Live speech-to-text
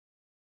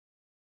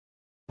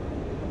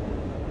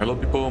Hello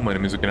people, my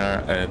name is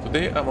Yuknar and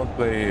today I want to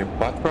play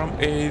Platform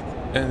 8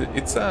 and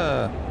it's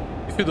a,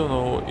 if you don't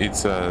know,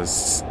 it's a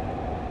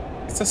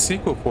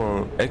sequel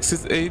for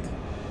Exit 8.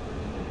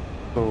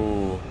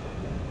 So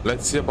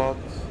let's see about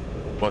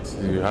what's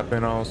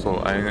happening now. So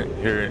I'm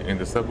here in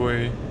the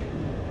subway.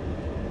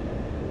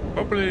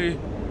 Probably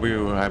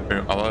will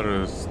happen a lot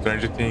of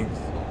strange things.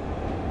 So.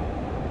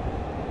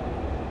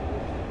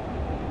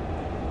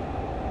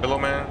 Hello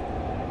man.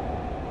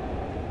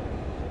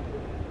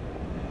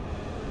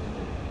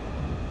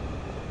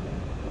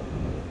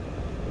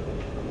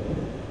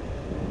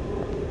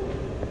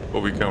 Oh,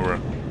 we can run.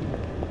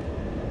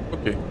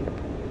 Okay.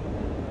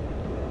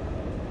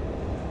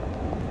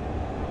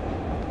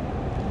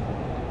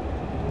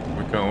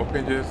 We can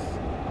open this.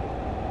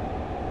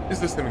 Is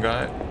the same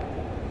guy?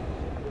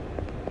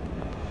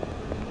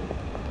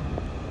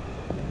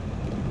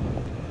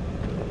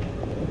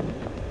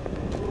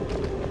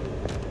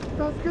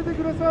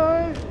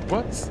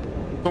 What?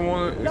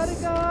 Someone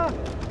is...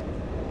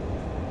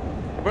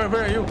 Where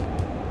are you?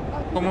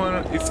 Someone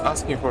is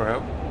asking for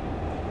help.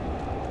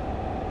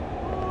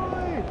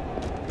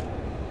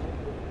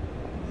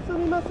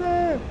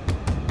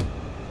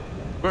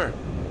 Where?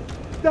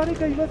 誰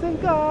かいません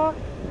か?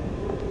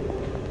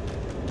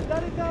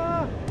 誰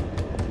か?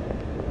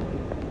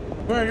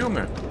 Where are you,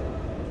 man?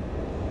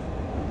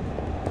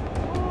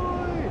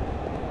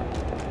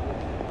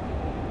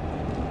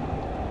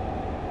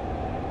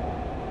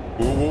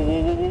 Whoa, whoa,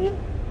 whoa, whoa, whoa.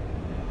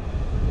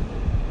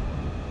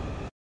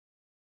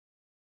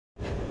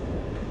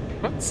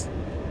 What?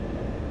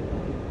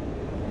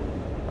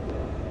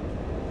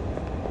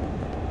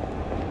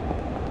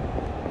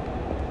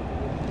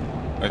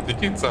 I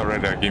think it's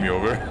already a game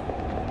over.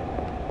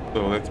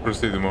 So let's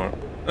proceed more.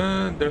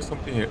 There's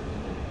something here.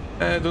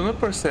 Do not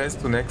process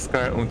to next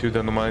car until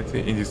the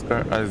anomaly in this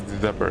car has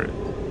disappeared.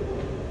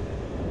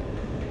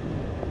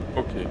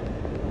 Okay.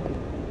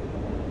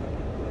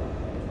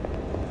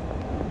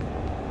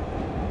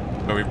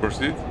 Can we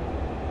proceed?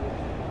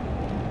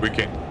 We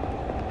can.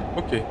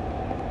 Okay.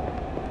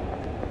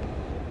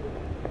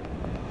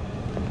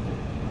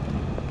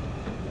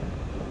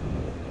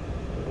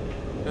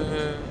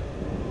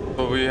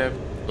 So we have,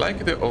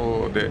 like the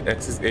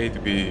Axis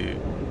 8, we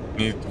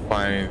need to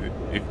find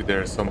if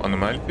there's some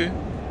anomaly.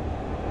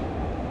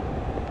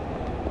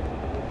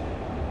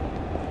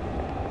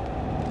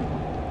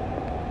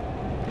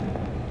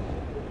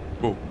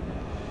 Oh,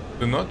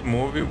 do not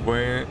move it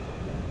when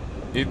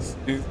it's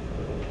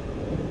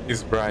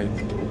bright.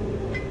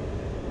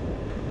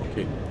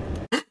 Okay.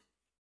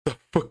 The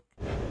fuck?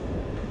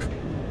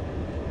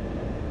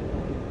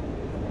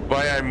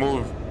 Why I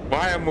move?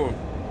 Why I move?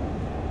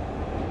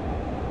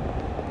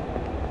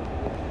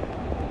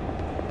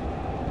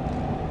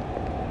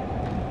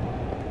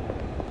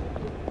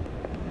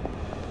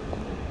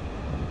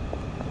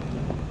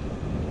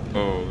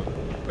 Oh,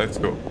 let's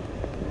go.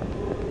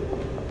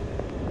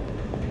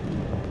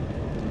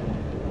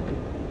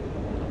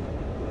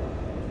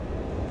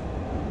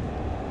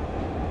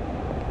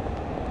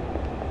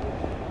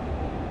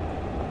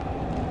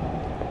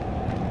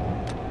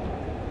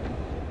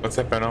 What's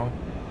happening now?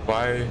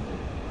 Why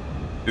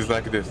is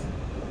like this?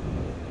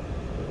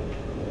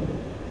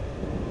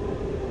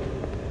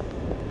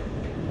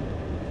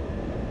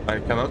 I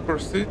cannot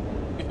proceed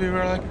if we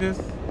were like this.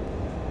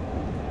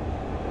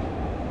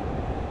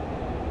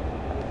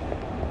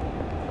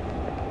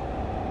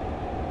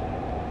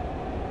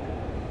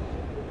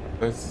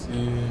 Let's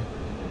see.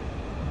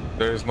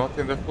 There is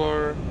nothing on the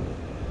floor.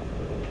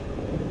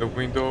 The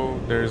window,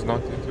 there is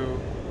nothing to.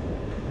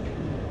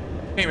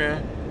 Hey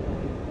man.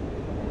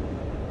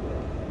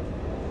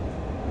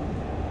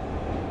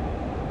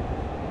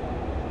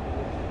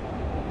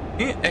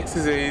 In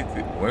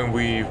X8, when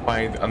we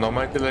find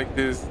anomaly like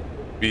this,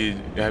 we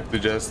have to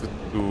just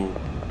do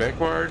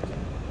backward.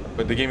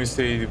 But the game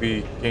says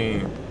we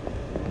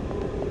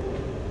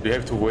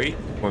have to wait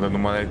for the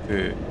anomaly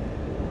to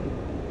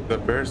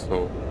appear.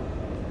 So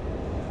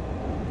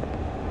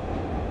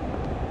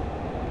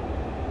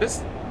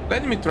just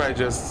let me try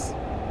just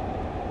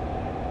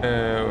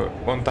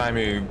one time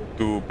we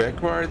do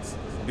backwards.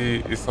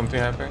 See if something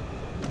happen.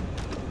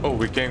 Oh,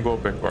 we can go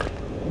backward.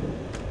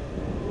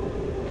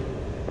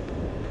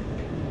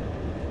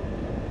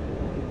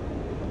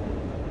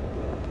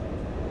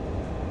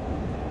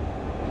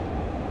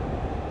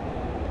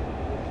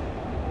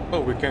 Oh,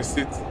 we can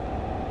sit.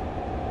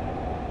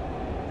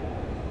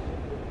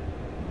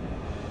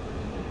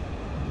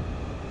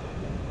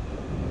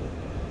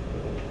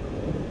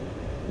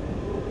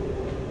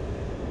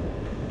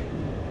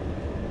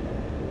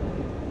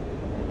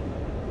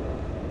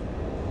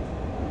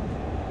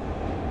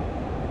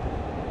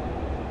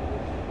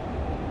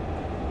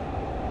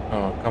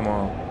 Oh, come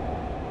on.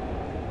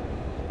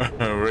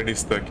 Already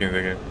stuck in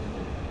the game.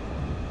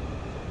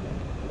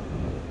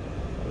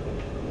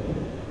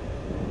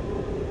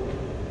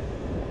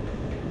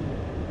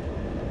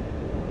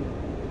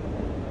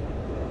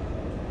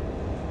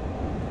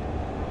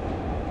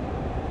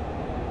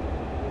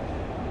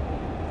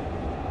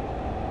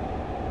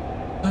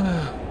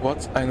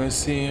 What I not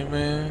see,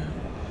 man.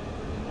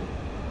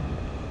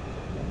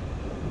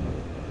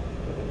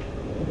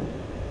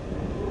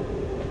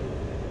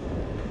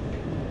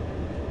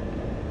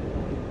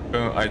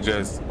 I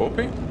just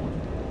open.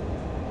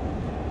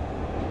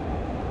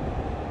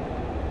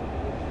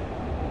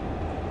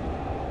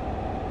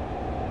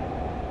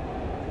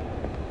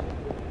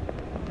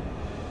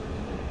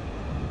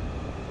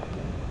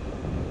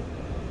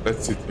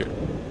 Let's sit here.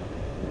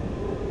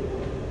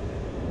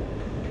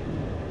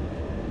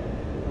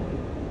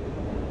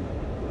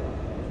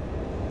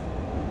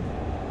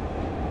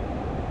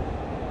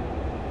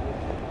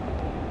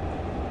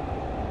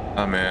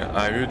 Ah man,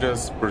 I will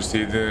just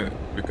proceed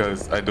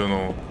because I don't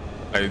know.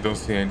 I don't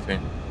see anything.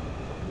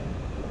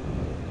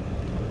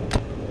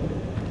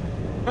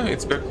 Oh,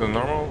 it's back to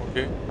normal,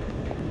 okay.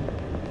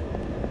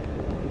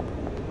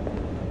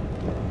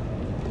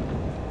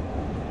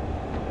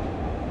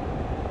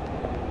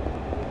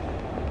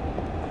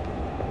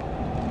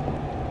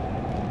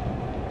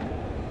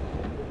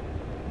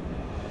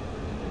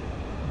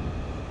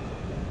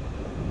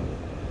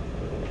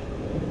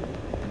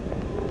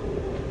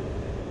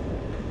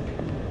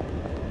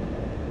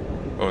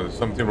 Oh, there's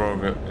something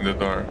wrong in the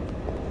door.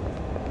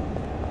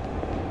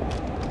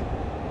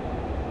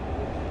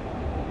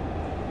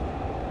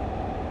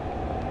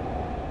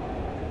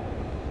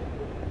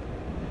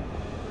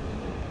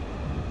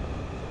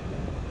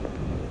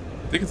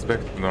 I think it's back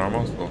to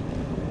normal, so.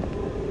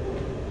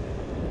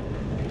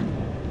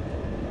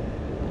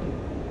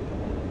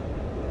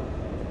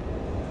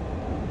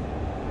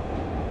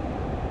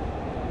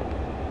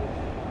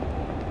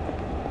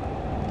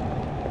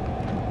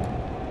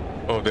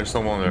 Oh, there's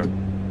someone there.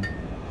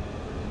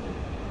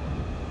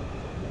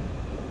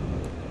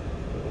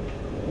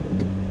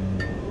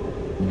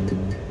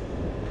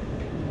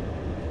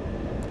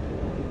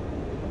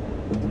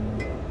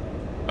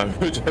 I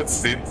will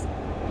just sit.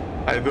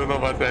 I don't know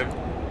what happened.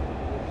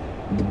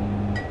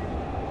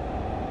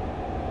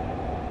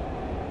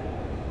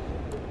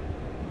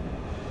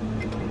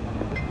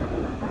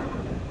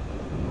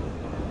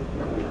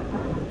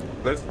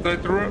 Let's try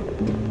to run.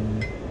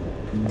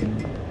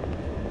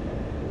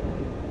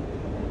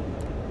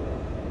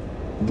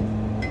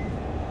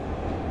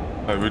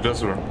 I will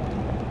just run.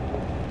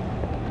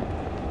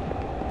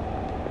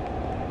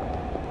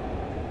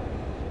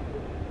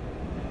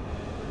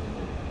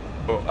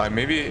 Oh,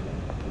 maybe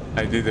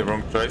I did the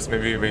wrong choice.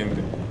 Maybe when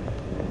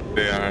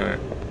they are...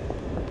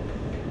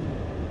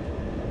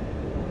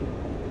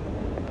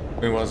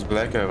 When it was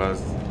black, I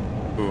was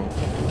to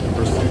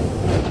proceed.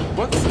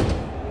 What?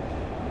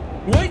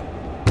 Why?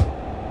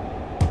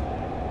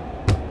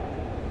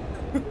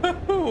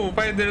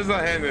 Why there's a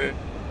hand there?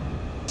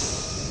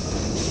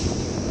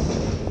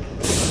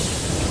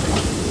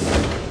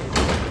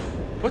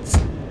 What?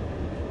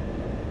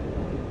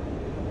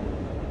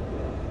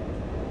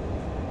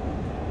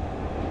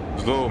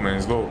 Slow,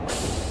 man, slow.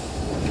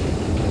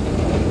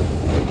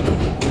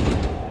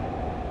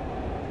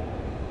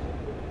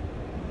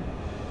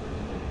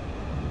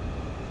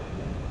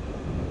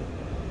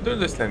 I don't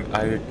understand.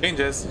 I can't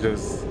just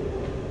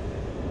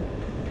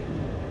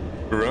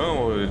run,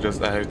 or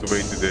just I have to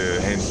wait till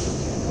the hand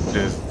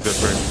just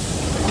separate.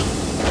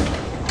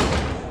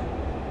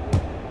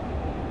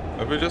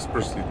 I will just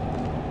proceed.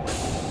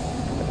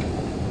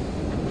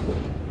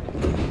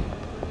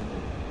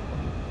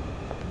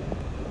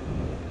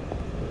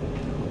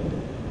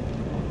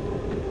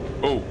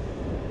 Oh,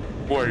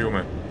 who are you,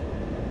 man?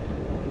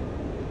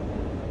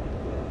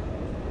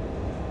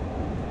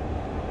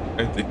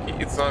 I think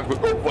it's not good.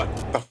 Oh, what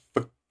the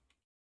fuck?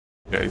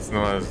 Yeah, it's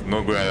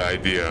no good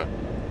idea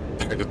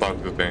to talk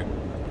to the thing.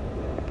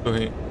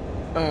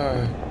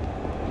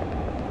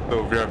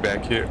 So we are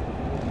back here.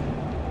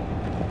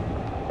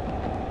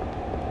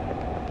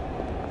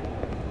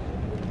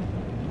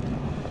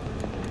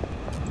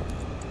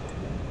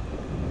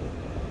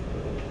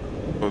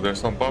 So there's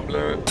some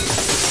problem.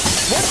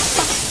 What?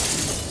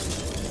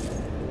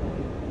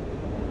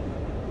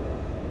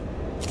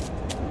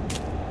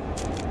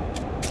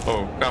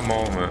 Oh, come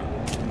on, man.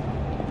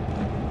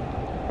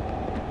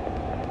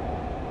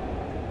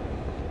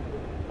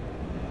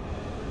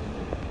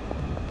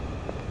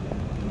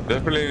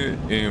 Definitely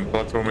in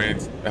platform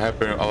 8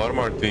 happen a lot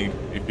more things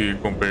if you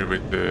compare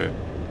with the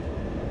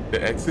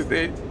Exit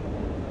 8.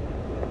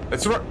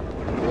 Let's run.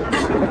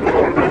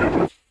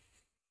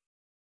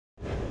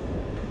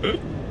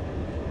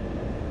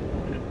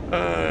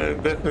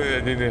 Definitely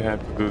I didn't have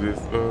to do this.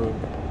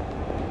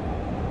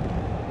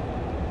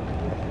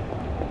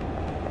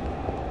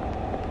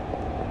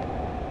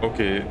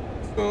 Okay,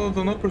 so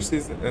do not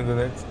proceed in the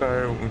next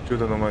car until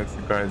the normal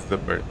car is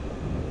apart.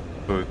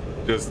 So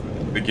just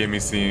the game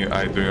is seeing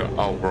I doing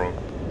all wrong.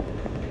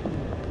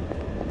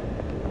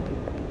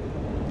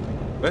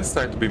 Let's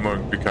try to be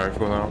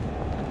careful now.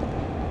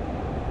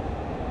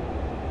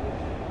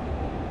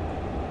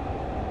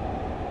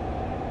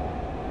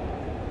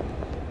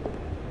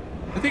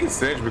 I think it's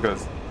strange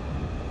because...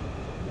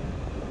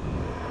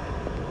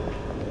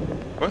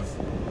 What?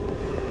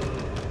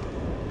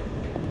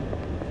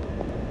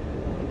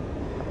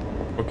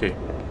 Okay,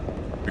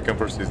 we can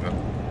proceed now.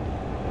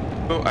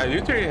 So I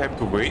literally have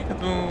to wait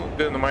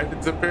until the market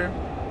disappear.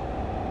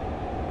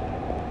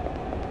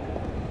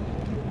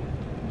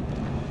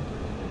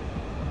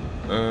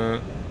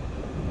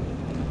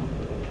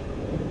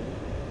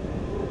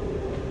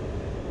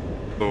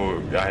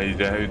 So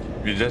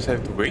we just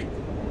have to wait.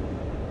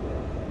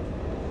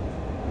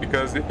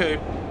 Because if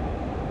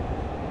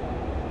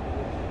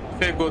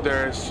I go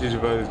there, she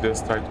will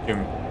just start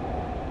killing me.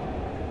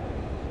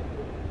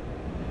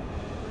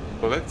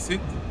 So let's see.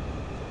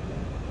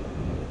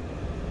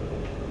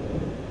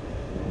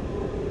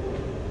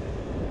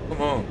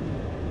 Come on.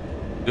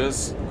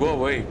 Just go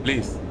away,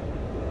 please.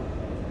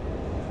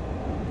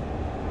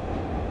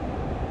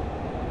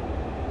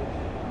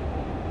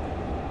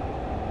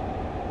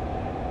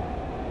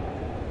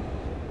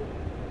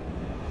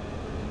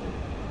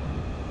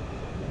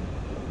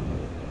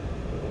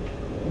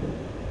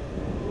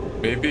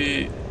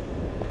 Maybe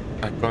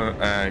I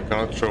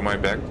cannot throw my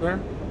bag to her.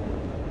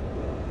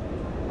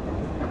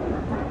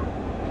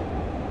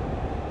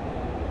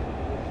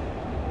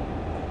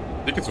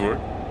 I think it's worth.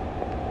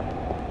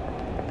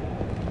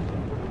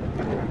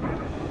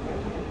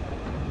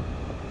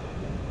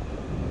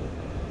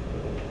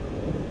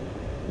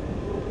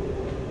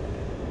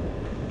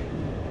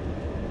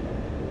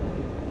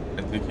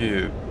 I think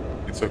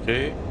it's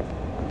okay.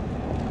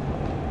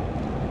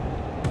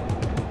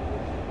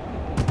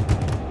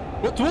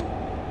 What?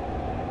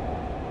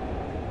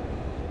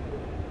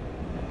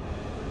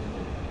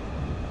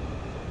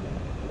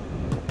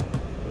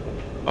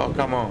 Oh,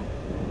 come on.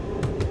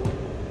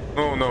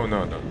 No.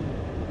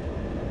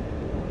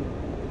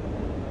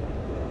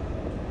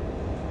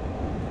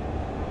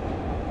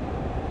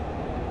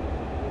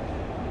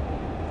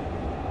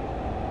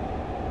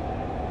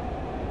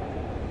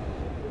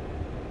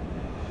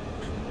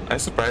 I'm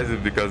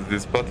surprised because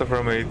this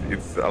platform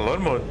it's a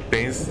lot more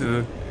tense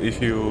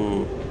if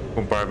you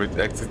compare with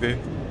Exit.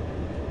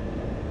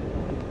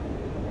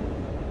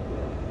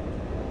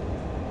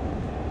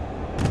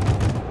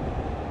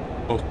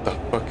 Oh, the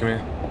fuck,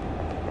 man.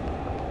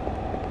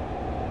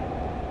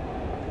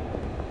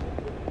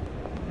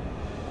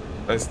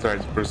 Let's try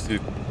to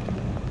proceed.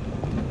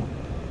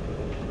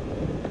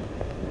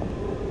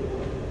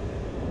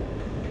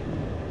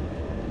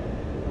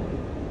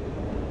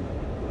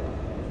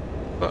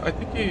 But I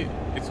think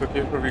it's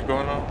okay for we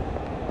go now.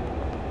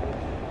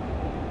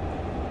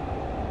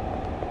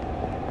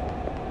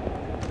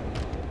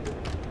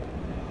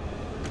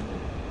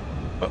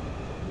 Oh,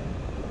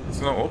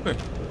 it's not open.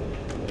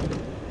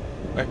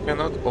 I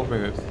cannot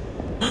open this.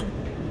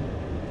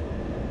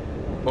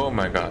 Oh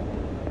my god.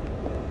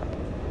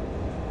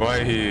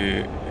 Why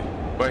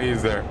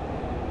he's there?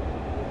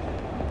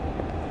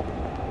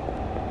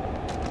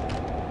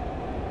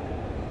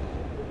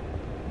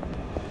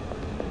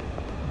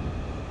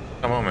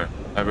 Come on, man.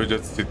 I will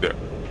just sit there.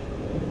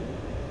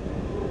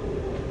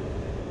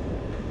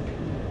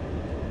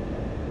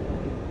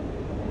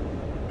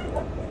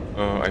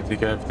 Oh, I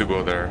think I have to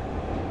go there.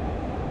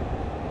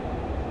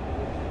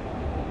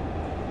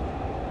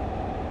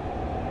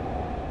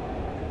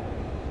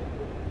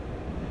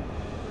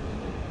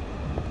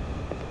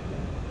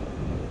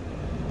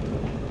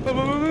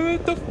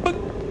 What the fuck?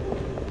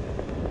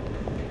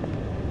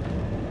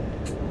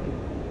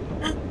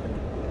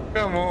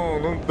 Come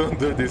on, don't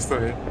do this to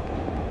me.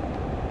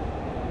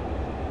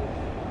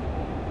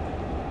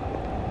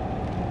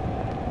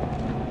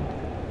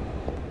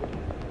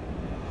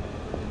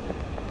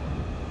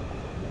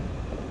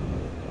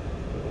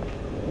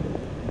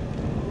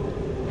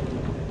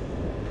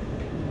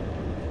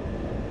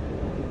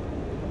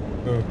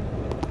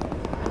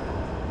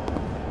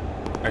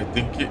 I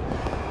think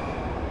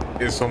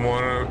is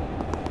someone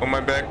on my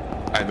back.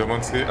 I don't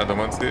want to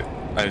see.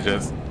 I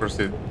just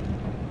proceed.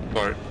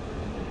 Sorry.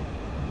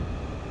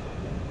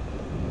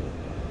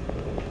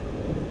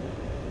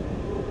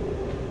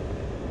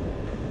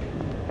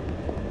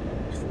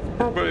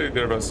 Probably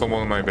there was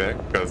someone on my back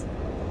because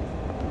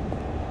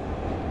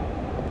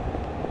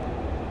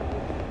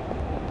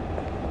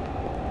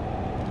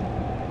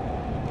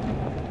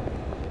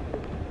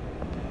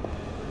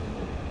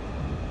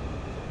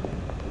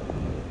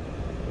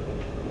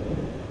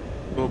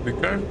so be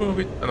careful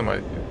with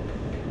anomaly.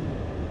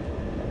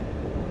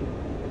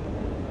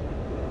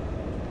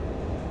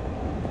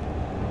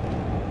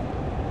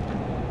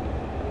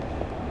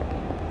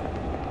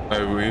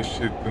 I wish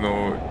to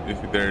know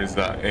if there is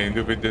an end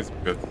with this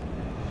because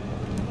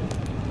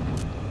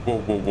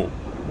whoa.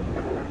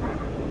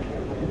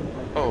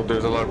 Oh,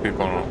 there's a lot of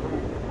people around.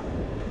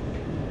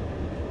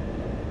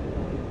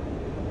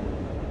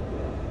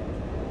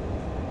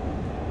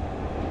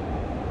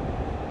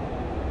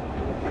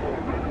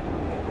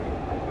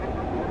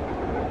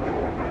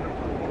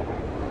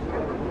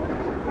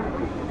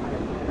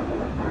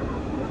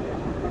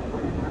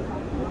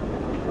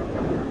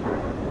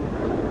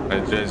 I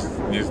just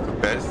need to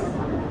pass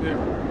here.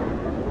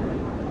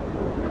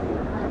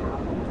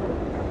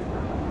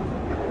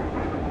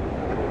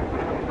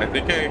 I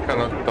think I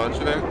cannot touch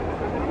them.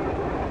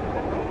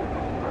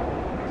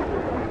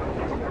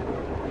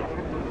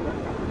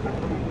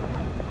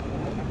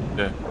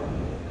 Yeah.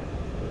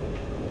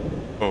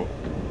 Oh,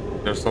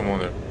 there's someone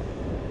there.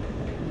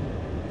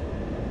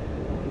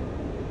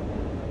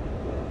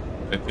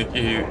 I think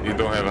he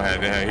don't have a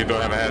head. Yeah, he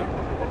don't have a head.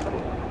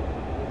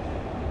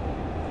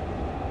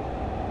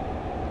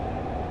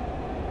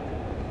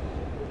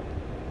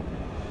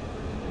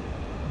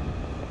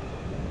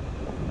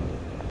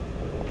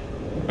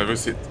 I will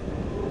sit.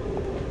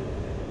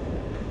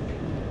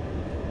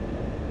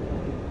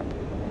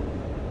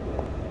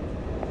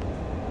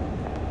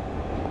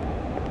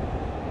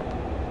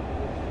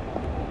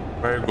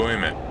 Where are you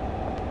going, man?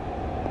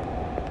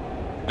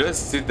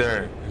 Just sit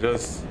there.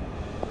 Just.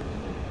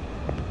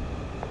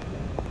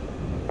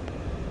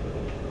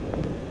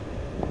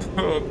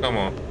 Oh, come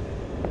on.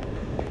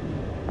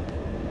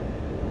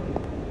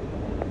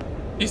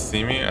 He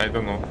see me? I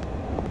don't know.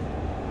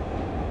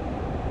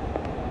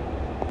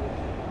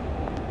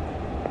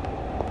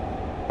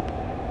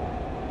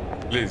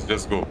 Please,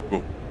 just go.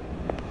 Go.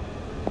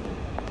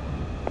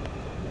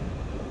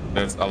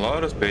 There's a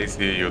lot of space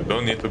here. You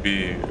don't need to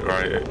be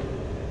right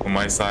on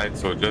my side,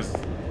 so just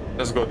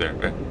go there,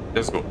 okay?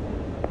 Just go.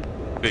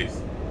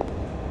 Please.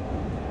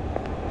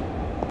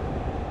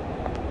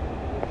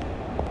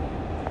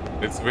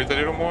 Let's wait a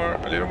little more,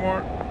 a little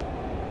more.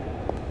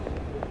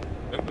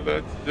 And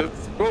let's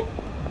just go.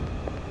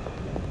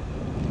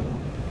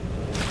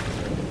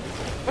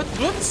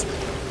 What?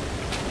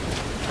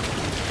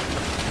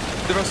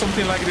 There was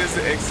something like this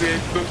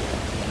X8. Look.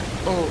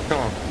 Oh, come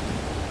on.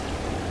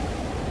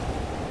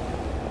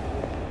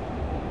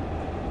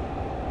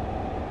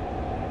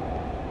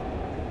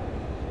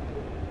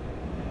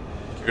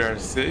 We are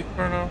safe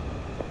for now.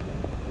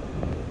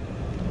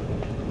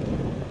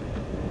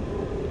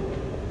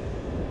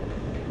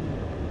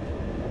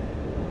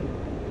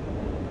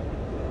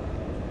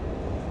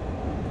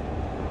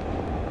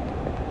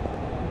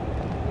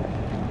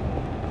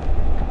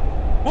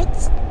 What?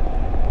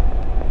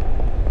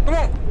 Come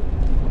on.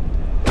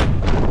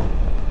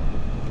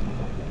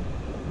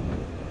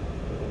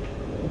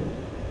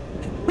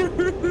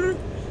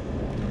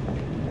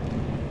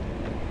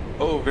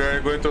 Oh, we are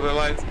going to the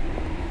light.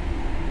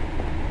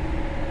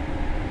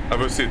 I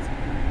will sit.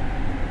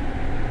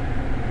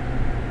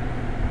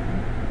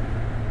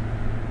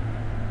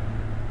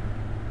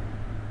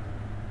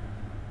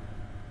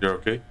 You're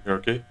okay? You're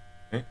okay?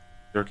 Eh?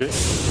 You're okay? No,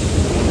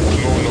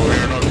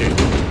 you're not okay.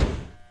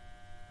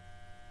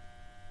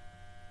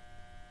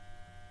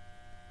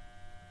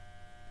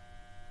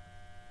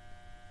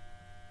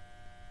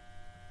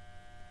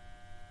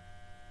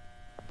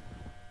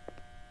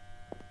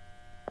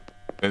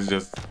 Let's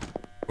just...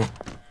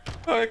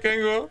 Oh, I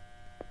can't go.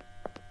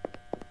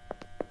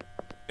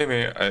 Hey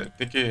man, I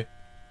think you're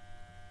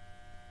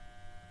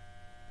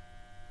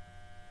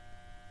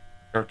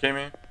okay,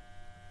 man?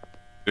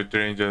 The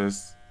train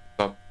just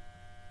stopped.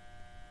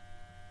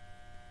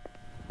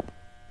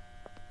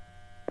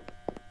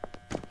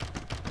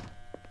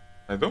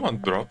 I don't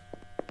want to drop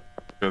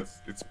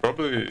because it's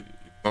probably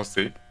not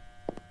safe.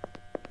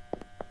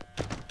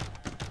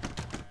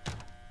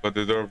 But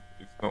the door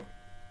is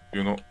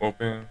not,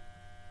 open.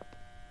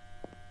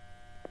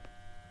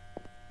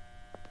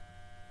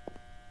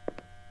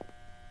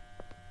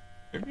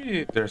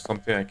 Maybe there's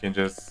something I can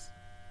just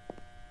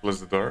close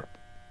the door.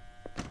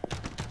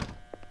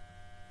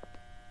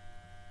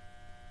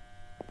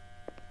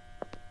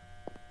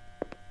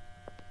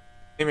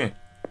 Hey man,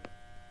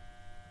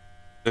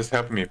 just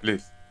help me,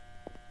 please.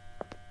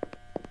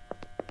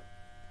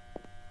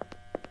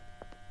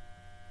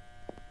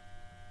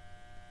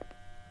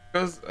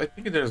 Because I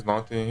think there's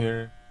nothing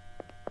here.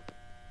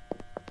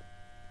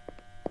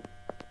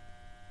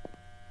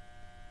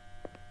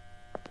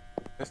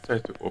 Let's try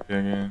to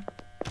open again.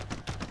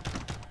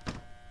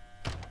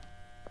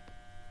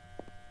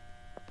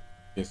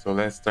 Okay, so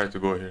let's try to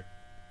go here.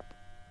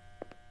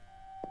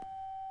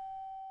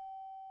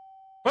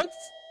 What?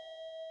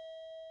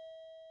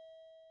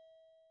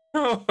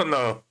 Oh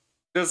no.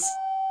 Just...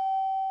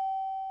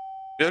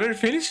 You already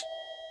finished?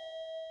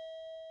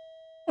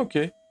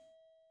 Okay.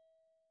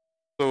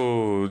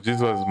 So this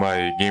was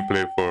my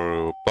gameplay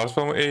for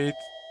Platform 8.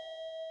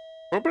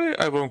 Probably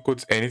I won't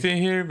put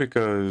anything here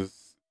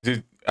because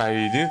I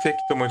didn't take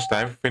too much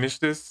time to finish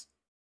this.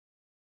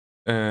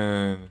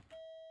 And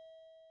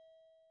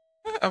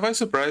I was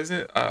surprised.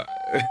 I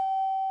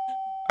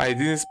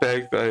didn't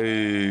expect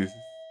a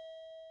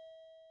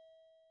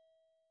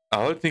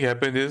lot of thing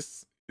happened.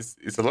 It's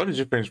a lot of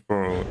different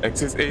from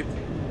Axis 8.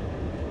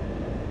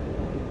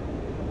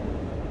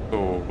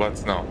 So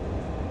what's now?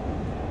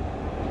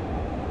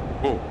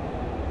 Oh,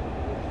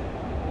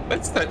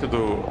 let's try to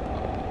do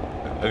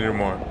a little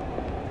more.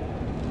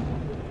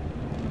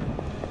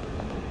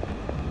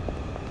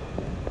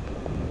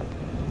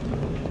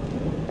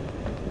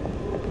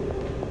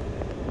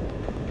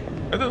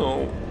 I don't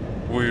know.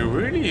 We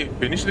really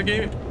finished the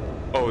game?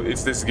 Oh,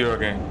 it's this girl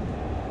again.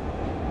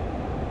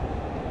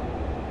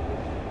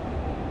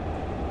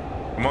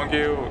 Come on,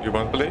 Gil. You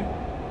want to play?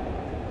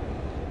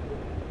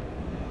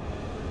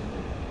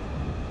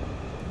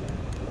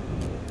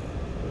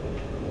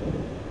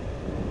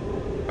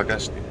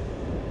 Sagasti.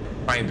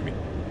 Find me.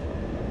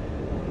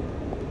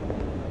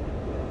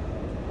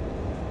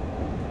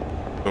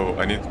 So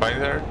I need to find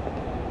her.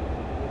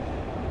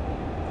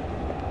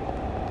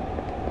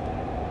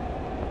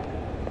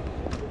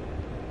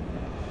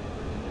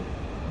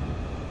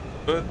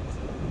 But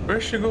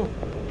where'd she go?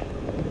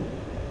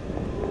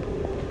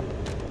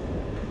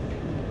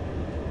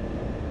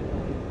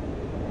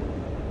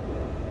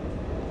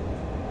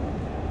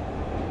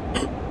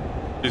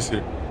 He's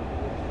here.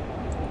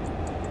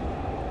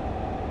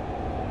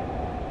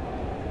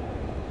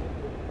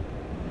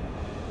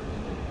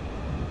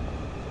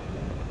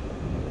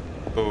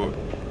 So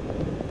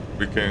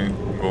we can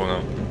go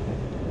now.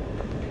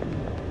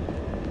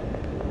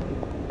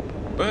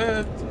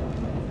 But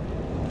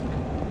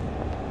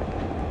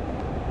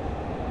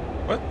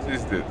what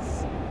is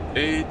this?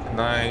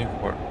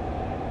 894.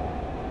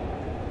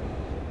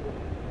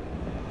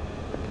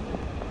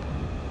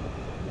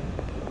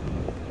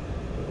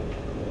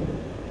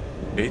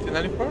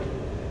 894?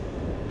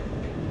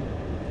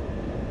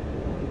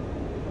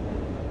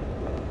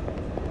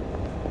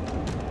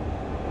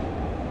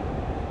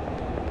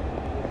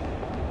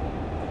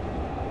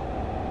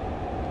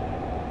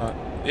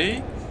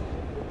 Eight?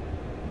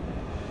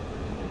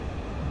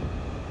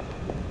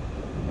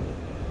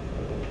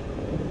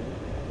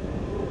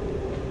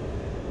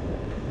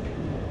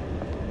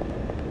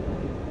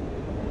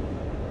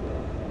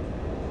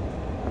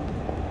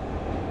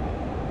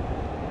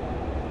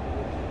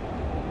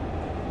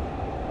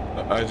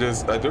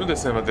 I don't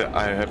understand what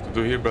I have to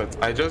do here, but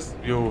I just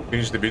will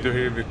finish the video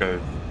here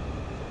because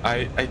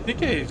I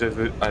think I just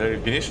already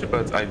finished,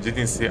 but I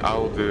didn't see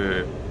all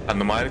the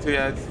anomaly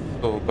yet.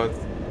 So, but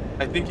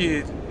I think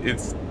I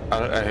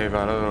have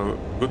a lot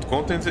of good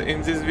content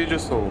in this video,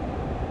 so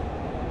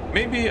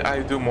maybe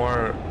I do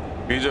more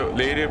video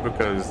later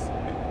because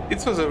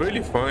it was a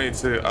really fun.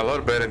 It's a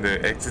lot better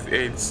than the Exit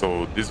 8.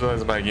 So this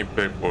was my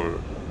gameplay for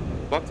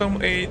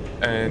Platform 8,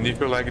 and if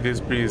you like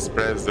this, please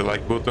press the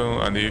like button.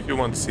 And if you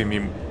want to see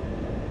me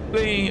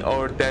playing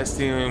or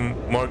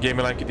testing more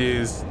games like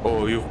this,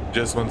 or you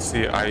just want to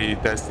see I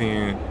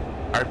testing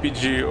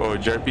RPG or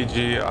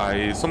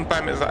JRPG,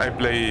 sometimes I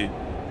play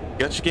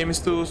gacha games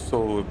too,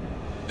 so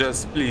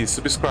just please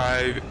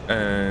subscribe,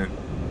 and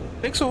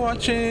thanks for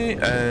watching,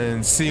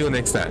 and see you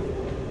next time.